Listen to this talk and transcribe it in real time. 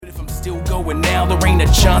Still going now, there ain't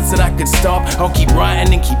a chance that I could stop. I'll keep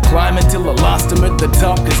writing and keep climbing till the last I'm at the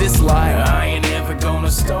top. Cause it's like, I ain't ever gonna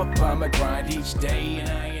stop. I'ma grind each day and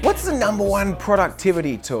I ain't... What's the number one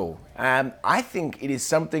productivity tool? I think it is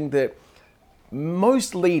something that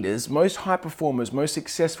most leaders, most high performers, most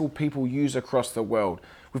successful people use across the world.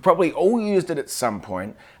 We've probably all used it at some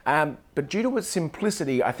point, but due to its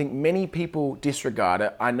simplicity, I think many people disregard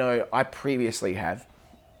it. I know I previously have.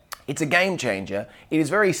 It's a game changer. It is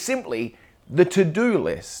very simply the to-do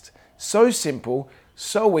list. So simple,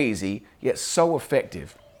 so easy, yet so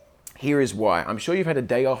effective. Here is why. I'm sure you've had a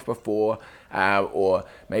day off before, or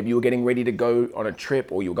maybe you were getting ready to go on a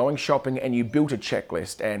trip, or you were going shopping and you built a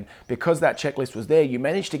checklist. And because that checklist was there, you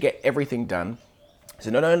managed to get everything done. So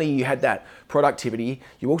not only you had that productivity,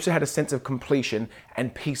 you also had a sense of completion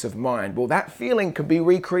and peace of mind. Well, that feeling can be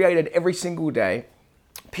recreated every single day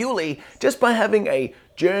purely just by having a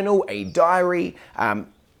journal, a diary,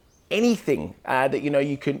 anything that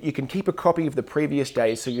you can keep a copy of the previous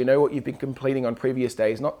days so you know what you've been completing on previous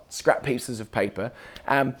days, not scrap pieces of paper.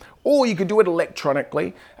 Or you could do it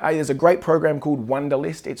electronically. There's a great program called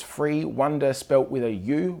Wunderlist. It's free, Wonder spelt with a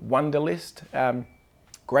U, Wunderlist.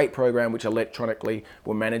 Great program which electronically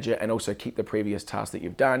will manage it and also keep the previous tasks that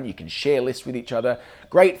you've done. You can share lists with each other.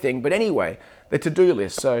 Great thing. But anyway, the to-do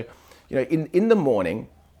list. So, in the morning,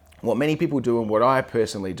 what many people do and what I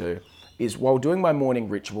personally do is while doing my morning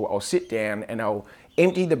ritual, I'll sit down and I'll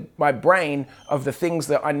empty my brain of the things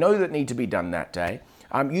that I know that need to be done that day.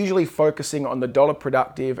 I'm usually focusing on the dollar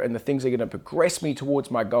productive and the things that are going to progress me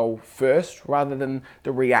towards my goal first rather than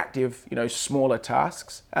the reactive, smaller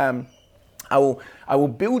tasks. I will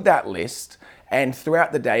build that list and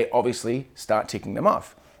throughout the day, obviously, start ticking them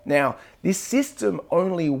off. Now, this system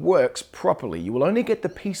only works properly. You will only get the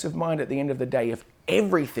peace of mind at the end of the day if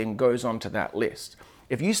everything goes onto that list.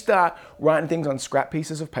 If you start writing things on scrap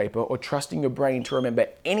pieces of paper or trusting your brain to remember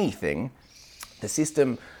anything, the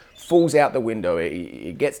system falls out the window.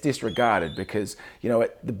 It gets disregarded because,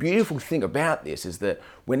 the beautiful thing about this is that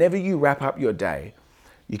whenever you wrap up your day,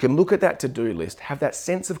 you can look at that to-do list, have that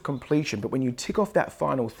sense of completion, but when you tick off that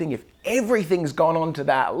final thing, if everything's gone onto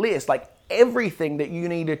that list, like everything that you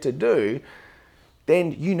needed to do,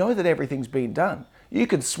 then you know that everything's been done. You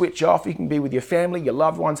can switch off, you can be with your family, your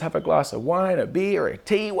loved ones, have a glass of wine, a beer, a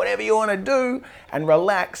tea, whatever you want to do, and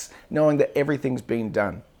relax knowing that everything's been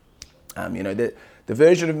done. The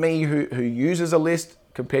version of me who uses a list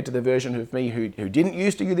compared to the version of me who didn't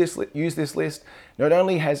used to use this list, not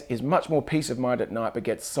only is much more peace of mind at night, but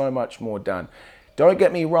gets so much more done. Don't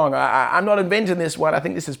get me wrong, I'm not inventing this one. I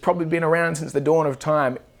think this has probably been around since the dawn of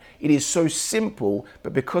time. It is so simple,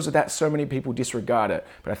 but because of that, so many people disregard it.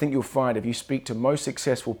 But I think you'll find if you speak to most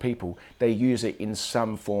successful people, they use it in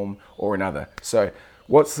some form or another. So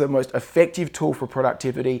what's the most effective tool for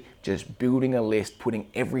productivity? Just building a list, putting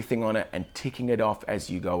everything on it and ticking it off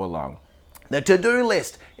as you go along. The to-do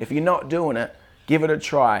list, if you're not doing it, give it a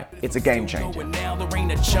try. It's a game changer. Now there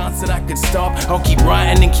ain't a chance that I could stop. I'll keep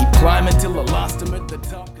writing and keep climbing till the last I'm at the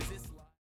top.